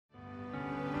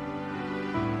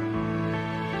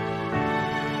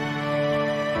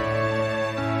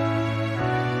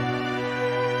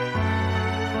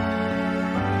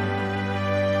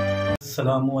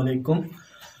अस्सलाम वालेकुम।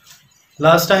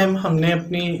 Last time हमने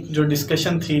अपनी जो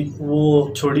डिस्कशन थी वो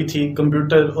छोड़ी थी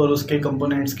कंप्यूटर और उसके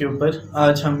कंपोनेंट्स के ऊपर।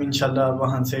 आज हम इंशाल्लाह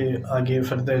वहाँ से आगे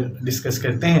फर्दर डिस्कस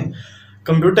करते हैं।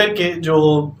 कंप्यूटर के जो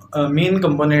मेन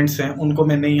कंपोनेंट्स हैं उनको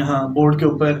मैंने यहाँ बोर्ड के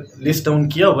ऊपर लिस्ट डाउन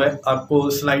किया हुआ है। आपको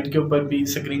स्लाइड के ऊपर भी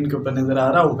स्क्रीन के ऊपर नज़र आ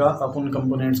रहा होगा, आप उन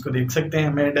कंपोनेंट्स को देख सकते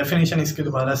हैं। मैं डेफिनेशन इसकी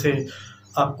दोबारा से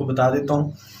आपको बता देता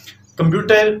हूँ।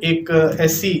 कंप्यूटर एक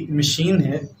ऐसी मशीन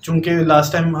है, चूँकि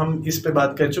लास्ट टाइम हम इस पे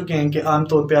बात कर चुके हैं कि आम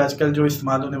तौर पे आजकल जो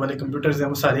इस्तेमाल होने वाले कंप्यूटर्स हैं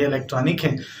वो सारे इलेक्ट्रॉनिक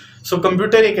हैं। सो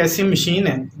कंप्यूटर एक ऐसी मशीन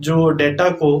है जो डेटा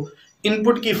को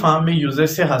इनपुट की फॉर्म में यूज़र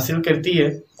से हासिल करती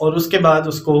है और उसके बाद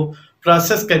उसको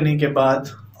प्रोसेस करने के बाद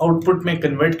आउटपुट में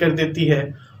कन्वर्ट कर देती है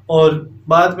और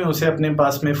बाद में उसे अपने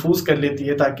पास महफूज कर लेती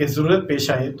है ताकि ज़रूरत पेश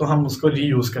आए तो हम उसको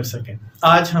रीयूज़ कर सकें।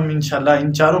 आज हम इंशाल्लाह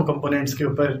इन चारों कंपोनेंट्स के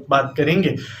ऊपर बात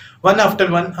करेंगे। वन आफ्टर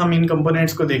वन हम इन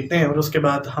कंपोनेंट्स को देखते हैं और उसके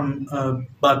बाद हम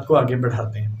बात को आगे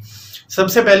बढ़ाते हैं।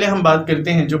 सबसे पहले हम बात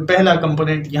करते हैं जो पहला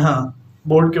कंपोनेंट यहाँ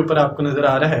बोर्ड के ऊपर आपको नज़र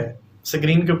आ रहा है,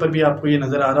 स्क्रीन के ऊपर भी आपको ये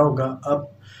नज़र आ रहा होगा।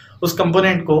 आप उस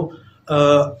कंपोनेंट को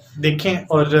देखें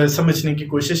और समझने की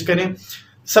कोशिश करें।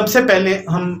 सबसे पहले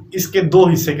हम इसके दो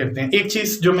हिस्से करते हैं। एक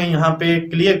चीज़ जो मैं यहाँ पे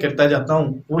क्लियर करता जाता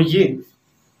हूँ वो ये,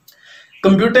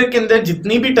 कंप्यूटर के अंदर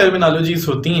जितनी भी टर्मिनोलॉजीज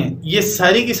होती हैं ये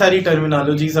सारी की सारी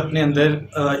टर्मिनोलॉजीज अपने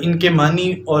अंदर इनके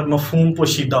मानी और मफहूम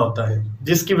पोशीदा होता है,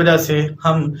 जिसकी वजह से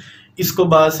हम इसको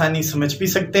बआसानी समझ भी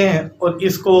सकते हैं और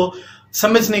इसको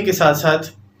समझने के साथ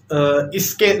साथ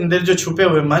इसके अंदर जो छुपे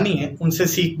हुए मानी हैं उनसे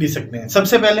सीख भी सकते हैं।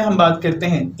 सबसे पहले हम बात करते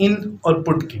हैं इन और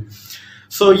पुट की।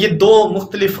 सो ये दो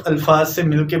मुख्तलिफ अल्फाज से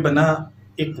मिलके बना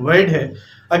एक वर्ड है।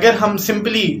 अगर हम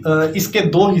सिंपली इसके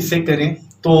दो हिस्से करें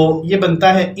तो ये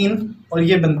बनता है इन और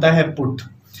ये बनता है पुट।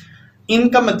 इन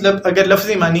का मतलब अगर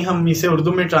लफ्ज़ी मानी हम इसे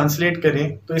उर्दू में ट्रांसलेट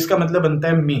करें तो इसका मतलब बनता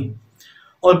है में,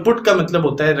 और पुट का मतलब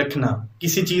होता है रखना,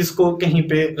 किसी चीज़ को कहीं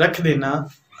पे रख देना।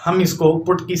 हम इसको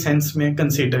पुट की सेंस में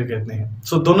कंसीडर करते हैं।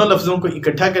 सो दोनों लफ्ज़ों को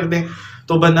इकट्ठा कर दें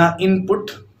तो बना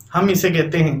इनपुट। हम इसे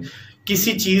कहते हैं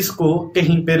किसी चीज़ को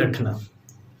कहीं पे रखना।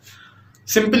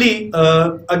 सिंपली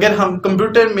अगर हम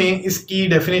कंप्यूटर में इसकी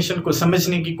डेफिनेशन को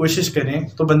समझने की कोशिश करें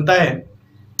तो बनता है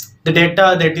the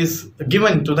data that is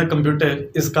given to the computer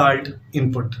is called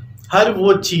input. हर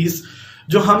वो चीज़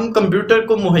जो हम कंप्यूटर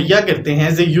को मुहैया करते हैं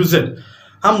एज ए यूज़र,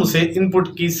 हम उसे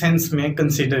इनपुट की सेंस में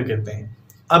कंसीडर करते हैं।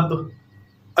 अब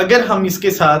अगर हम इसके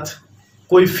साथ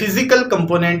कोई फिजिकल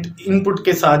कंपोनेंट इनपुट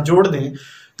के साथ जोड़ दें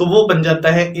तो वो बन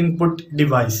जाता है इनपुट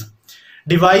डिवाइस।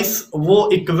 डिवाइस वो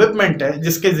इक्विपमेंट है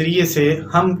जिसके ज़रिए से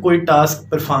हम कोई टास्क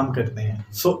परफॉर्म करते हैं।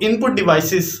 सो इनपुट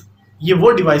डिवाइसेस ये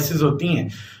वो डिवाइसेस होती हैं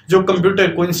जो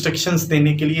कंप्यूटर को इंस्ट्रक्शंस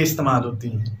देने के लिए इस्तेमाल होती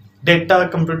हैं। डेटा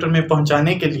कंप्यूटर में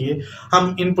पहुंचाने के लिए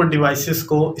हम इनपुट डिवाइसेस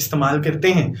को इस्तेमाल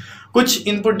करते हैं। कुछ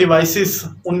इनपुट डिवाइसेस,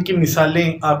 उनकी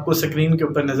मिसालें आपको स्क्रीन के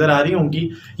ऊपर नज़र आ रही होंगी।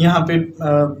 यहाँ पे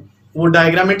वो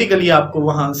डायग्रामेटिकली आपको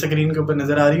वहाँ स्क्रीन के ऊपर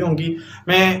नज़र आ रही होंगी।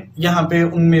 मैं यहाँ पे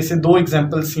उनमें से दो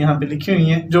एग्जांपल्स यहाँ पे लिखी हुई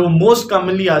हैं जो मोस्ट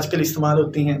कॉमनली आजकल इस्तेमाल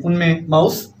होती हैं। उनमें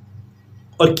माउस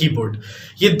और कीबोर्ड,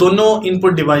 ये दोनों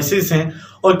इनपुट डिवाइसेस हैं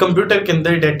और कंप्यूटर के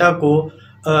अंदर डेटा को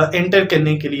एंटर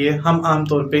करने के लिए हम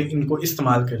आमतौर पे इनको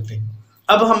इस्तेमाल करते हैं।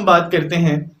 अब हम बात करते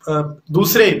हैं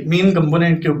दूसरे मेन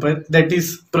कंपोनेंट के ऊपर, that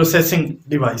is processing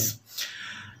device.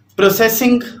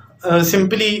 Processing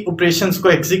simply operations को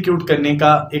एग्जीक्यूट करने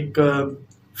का एक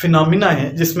फिनोमिना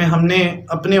है जिसमें हमने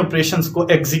अपने ऑपरेशंस को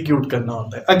एग्जीक्यूट करना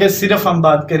होता है, अगर सिर्फ हम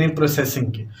बात करें प्रोसेसिंग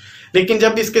की। लेकिन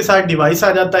जब इसके साथ डिवाइस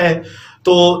आ जाता है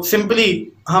तो सिंपली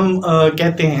हम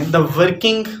कहते हैं the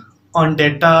working on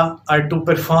data are to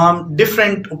perform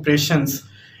different operations,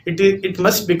 it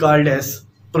must be called as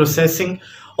processing।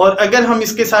 और अगर हम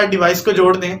इसके साथ डिवाइस को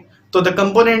जोड़ दें तो the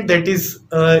component that is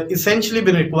essentially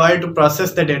been required to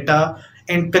process the data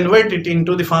and convert it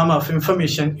into the form of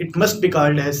information, it must be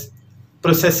called as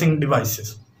processing devices।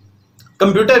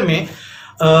 Computer में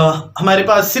हमारे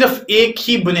पास सिर्फ एक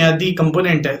ही बुनियादी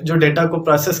कंपोनेंट है जो डेटा को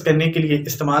प्रोसेस करने के लिए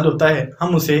इस्तेमाल होता है।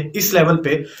 हम उसे इस लेवल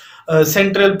पे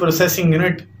central processing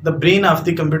unit, the brain of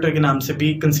the computer के नाम से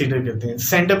भी कंसीडर करते हैं।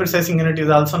 Central processing unit is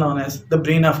also known as the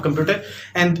brain of computer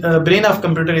and brain of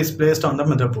computer is placed on the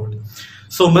motherboard.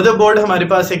 So motherboard हमारे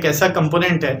पास एक ऐसा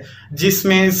component है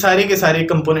जिसमें सारे के सारे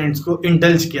कंपोनेंट्स को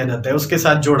इंडल्ज किया जाता है, उसके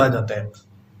साथ जोड़ा जाता है।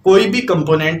 कोई भी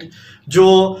कंपोनेंट जो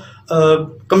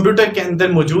कंप्यूटर के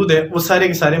अंदर मौजूद है वो सारे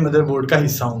के सारे मदरबोर्ड का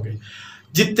हिस्सा होंगे।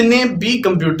 जितने भी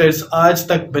कंप्यूटर्स आज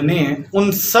तक बने हैं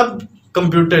उन सब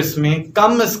कंप्यूटर्स में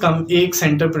कम से कम एक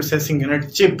सेंट्रल प्रोसेसिंग यूनिट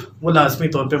चिप वो लाजमी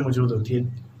तौर पे मौजूद होती है।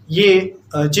 ये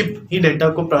चिप ही डेटा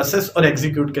को प्रोसेस और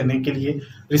एग्जीक्यूट करने के लिए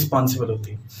रिस्पॉन्सिबल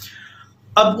होती है।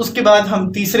 अब उसके बाद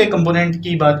हम तीसरे कंपोनेंट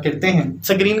की बात करते हैं।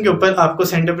 स्क्रीन के ऊपर आपको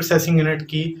सेंट्रल प्रोसेसिंग यूनिट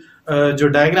की जो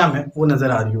डायग्राम है वो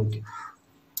नज़र आ रही होगी।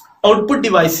 आउटपुट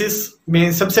डिवाइसेस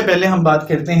में सबसे पहले हम बात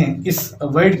करते हैं इस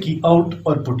वर्ड की, आउट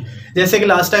और पुट। जैसे कि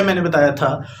लास्ट टाइम मैंने बताया था,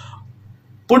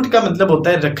 पुट का मतलब होता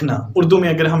है रखना, उर्दू में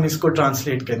अगर हम इसको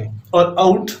ट्रांसलेट करें, और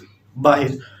आउट बाहर।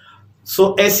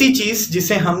 सो ऐसी चीज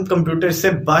जिसे हम कंप्यूटर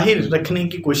से बाहर रखने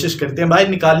की कोशिश करते हैं, बाहर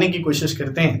निकालने की कोशिश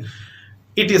करते हैं,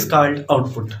 it is called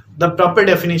output. The proper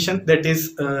definition that is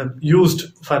used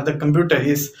for the computer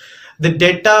is the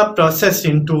data processed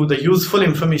into the useful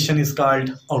information is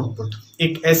called output.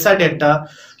 एक ऐसा डेटा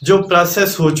जो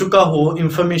प्रोसेस हो चुका हो,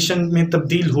 इंफॉर्मेशन में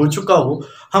तब्दील हो चुका हो,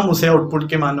 हम उसे आउटपुट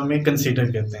के मानों में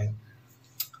कंसीडर करते हैं।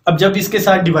 अब जब इसके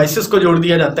साथ डिवाइसेस को जोड़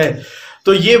दिया जाता है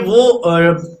तो ये वो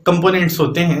कंपोनेंट्स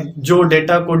होते हैं जो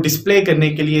डेटा को डिस्प्ले करने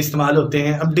के लिए इस्तेमाल होते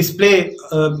हैं। अब डिस्प्ले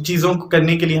चीज़ों को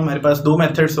करने के लिए हमारे पास दो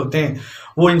मेथड्स होते हैं,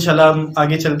 वो इंशाल्लाह हम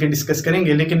आगे चल के डिस्कस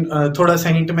करेंगे, लेकिन थोड़ा सा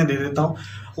हिंट मैं दे देता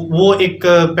हूँ। वो एक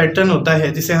पैटर्न होता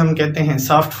है जिसे हम कहते हैं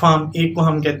सॉफ्ट फॉर्म, एक को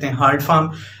हम कहते हैं हार्ड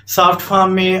फॉर्म। सॉफ्ट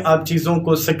फॉर्म में आप चीज़ों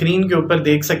को स्क्रीन के ऊपर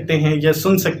देख सकते हैं या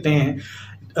सुन सकते हैं,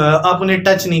 आप उन्हें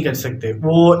टच नहीं कर सकते,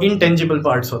 वो इनटेंजिबल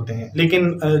पार्ट्स होते हैं।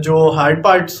 लेकिन जो हार्ड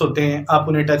पार्ट्स होते हैं आप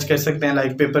उन्हें टच कर सकते हैं,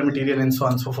 like paper material and so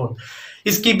on so fourth.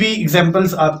 इसकी भी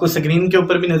एग्जांपल्स आपको स्क्रीन के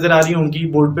ऊपर भी नजर आ रही होंगी,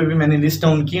 बोर्ड पे भी मैंने लिस्ट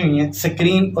डाउन की हुई हैं।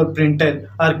 स्क्रीन और printer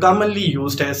are commonly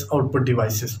used as output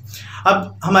devices.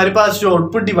 अब हमारे पास जो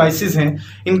आउटपुट डिवाइसेस हैं,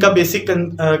 इनका बेसिक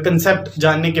कंसेप्ट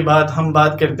जानने के बाद हम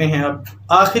बात करते हैं अब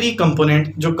आखिरी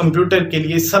कंपोनेंट जो कंप्यूटर के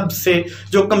लिए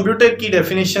जो कंप्यूटर की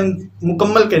डेफिनेशन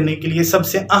मुकम्मल करने के लिए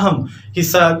सबसे अहम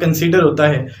हिस्सा कंसीडर होता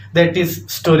है, दैट इज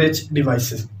स्टोरेज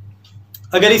डिवाइसेस।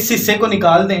 अगर इस हिस्से को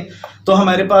निकाल दें तो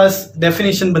हमारे पास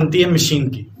डेफिनेशन बनती है मशीन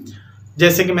की।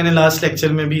 जैसे कि मैंने लास्ट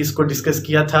लेक्चर में भी इसको डिस्कस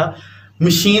किया था,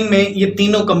 मशीन में ये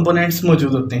तीनों कंपोनेंट्स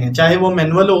मौजूद होते हैं, चाहे वो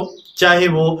मैनुअल हो, चाहे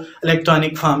वो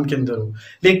इलेक्ट्रॉनिक फॉर्म के अंदर हो।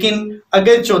 लेकिन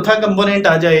अगर चौथा कंपोनेंट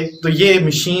आ जाए तो ये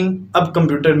मशीन अब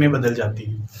कंप्यूटर में बदल जाती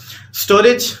है।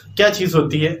 स्टोरेज क्या चीज़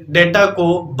होती है? डेटा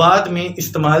को बाद में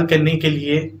इस्तेमाल करने के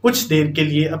लिए, कुछ देर के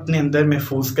लिए अपने अंदर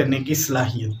महफूज करने की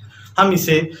सलाहियत, हम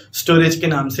इसे स्टोरेज के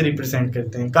नाम से रिप्रेजेंट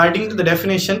करते हैं। According to the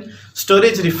definition,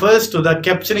 storage refers to the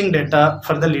capturing data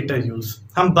for the letter use.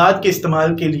 हम बाद के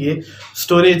इस्तेमाल के लिए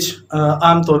स्टोरेज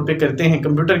आमतौर पे करते हैं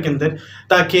कंप्यूटर के अंदर,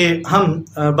 ताकि हम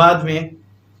बाद में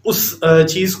उस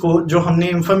चीज़ को जो हमने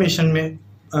इंफॉर्मेशन में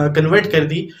कन्वर्ट कर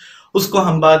दी, उसको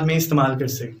हम बाद में इस्तेमाल कर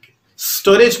सकें।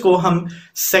 स्टोरेज को हम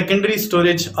सेकेंडरी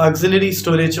स्टोरेज, ऑक्सिलरी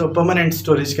स्टोरेज और परमानेंट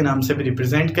स्टोरेज के नाम से भी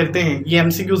रिप्रेजेंट करते हैं। ये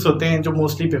एमसीक्यूज होते हैं जो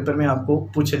मोस्टली पेपर में आपको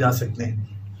पूछे जा सकते हैं।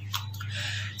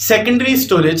 सेकेंडरी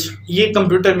स्टोरेज, ये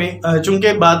कंप्यूटर में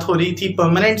चूंकि बात हो रही थी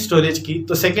परमानेंट स्टोरेज की,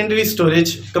 तो सेकेंडरी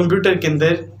स्टोरेज कंप्यूटर के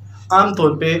अंदर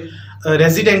आमतौर पे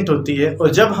रेजिडेंट होती है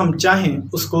और जब हम चाहें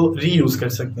उसको रीयूज़ कर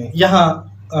सकते हैं। यहाँ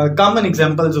कॉमन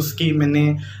एग्जांपल्स उसकी मैंने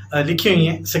लिखी हुई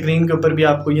हैं, स्क्रीन के ऊपर भी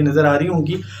आपको ये नज़र आ रही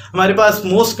होंगी। हमारे पास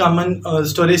मोस्ट कॉमन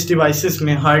स्टोरेज डिवाइसेस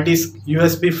में hard disk,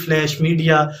 USB flash,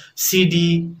 media,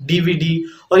 CD, DVD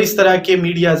और इस तरह के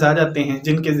मीडियाज आ जाते हैं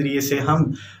जिनके ज़रिए से हम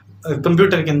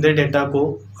कंप्यूटर के अंदर डेटा को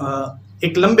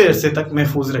एक लंबे अरसे तक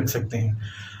महफूज रख सकते हैं।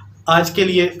 आज के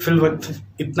लिए फिल वक्त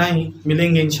इतना ही,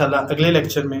 मिलेंगे इंशाल्लाह अगले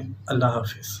लेक्चर में। अल्लाह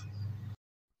हाफिज़।